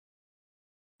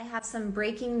have some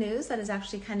breaking news that is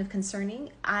actually kind of concerning.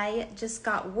 I just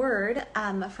got word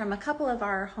from a couple of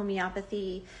our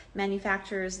homeopathy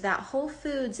manufacturers that Whole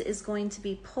Foods is going to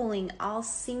be pulling all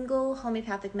single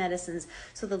homeopathic medicines.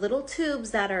 So the little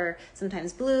tubes that are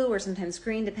sometimes blue or sometimes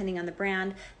green, depending on the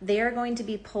brand, they are going to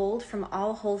be pulled from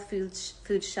all Whole Foods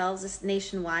shelves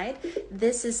nationwide.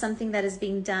 This is something that is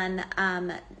being done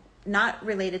not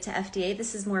related to FDA.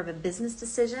 This is more of a business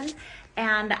decision.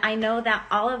 And I know that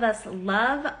all of us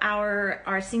love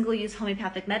our single-use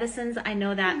homeopathic medicines. I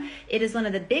know that it is one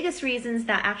of the biggest reasons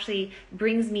that actually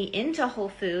brings me into Whole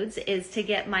Foods is to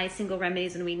get my single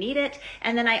remedies when we need it.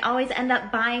 And then I always end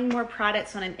up buying more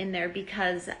products when I'm in there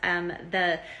because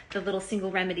the little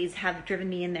single remedies have driven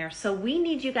me in there. So we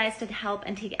need you guys to help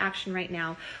and take action right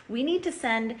now. We need to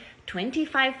send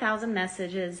 25,000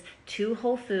 messages to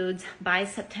Whole Foods by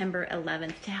September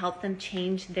 11th to help them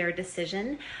change their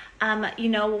decision.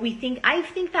 I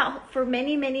think that for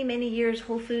many years,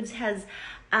 Whole Foods has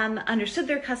understood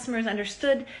their customers,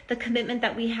 understood the commitment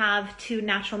that we have to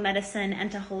natural medicine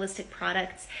and to holistic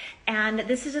products. And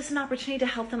this is just an opportunity to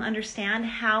help them understand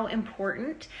how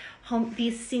important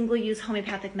these single-use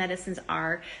homeopathic medicines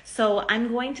are. So I'm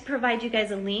going to provide you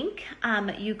guys a link.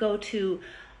 You go to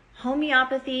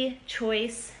Homeopathy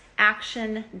Choice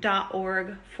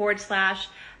action.org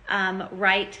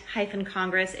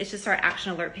 /right-congress. It's just our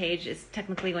action alert page. It's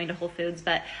technically going to Whole Foods,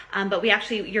 but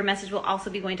your message will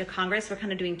also be going to Congress. We're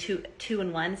kind of doing two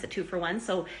in one. It's a 2 for 1.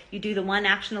 So you do the one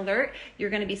action alert, you're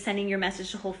going to be sending your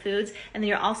message to Whole Foods, and then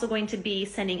you're also going to be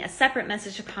sending a separate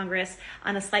message to Congress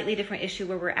on a slightly different issue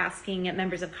where we're asking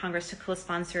members of Congress to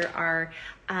co-sponsor our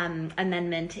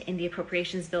amendment in the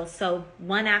appropriations bill. So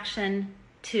one action,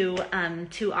 two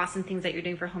awesome things that you're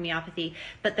doing for homeopathy,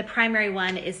 but the primary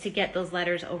one is to get those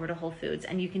letters over to Whole Foods,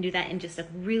 and you can do that in just a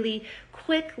really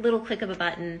quick little click of a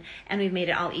button, and we've made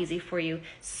it all easy for you.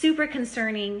 Super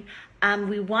concerning.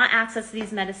 We want access to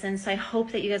these medicines, so I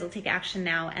hope that you guys will take action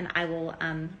now, and I will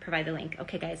provide the link.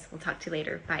 Okay guys, we'll talk to you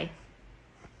later. Bye.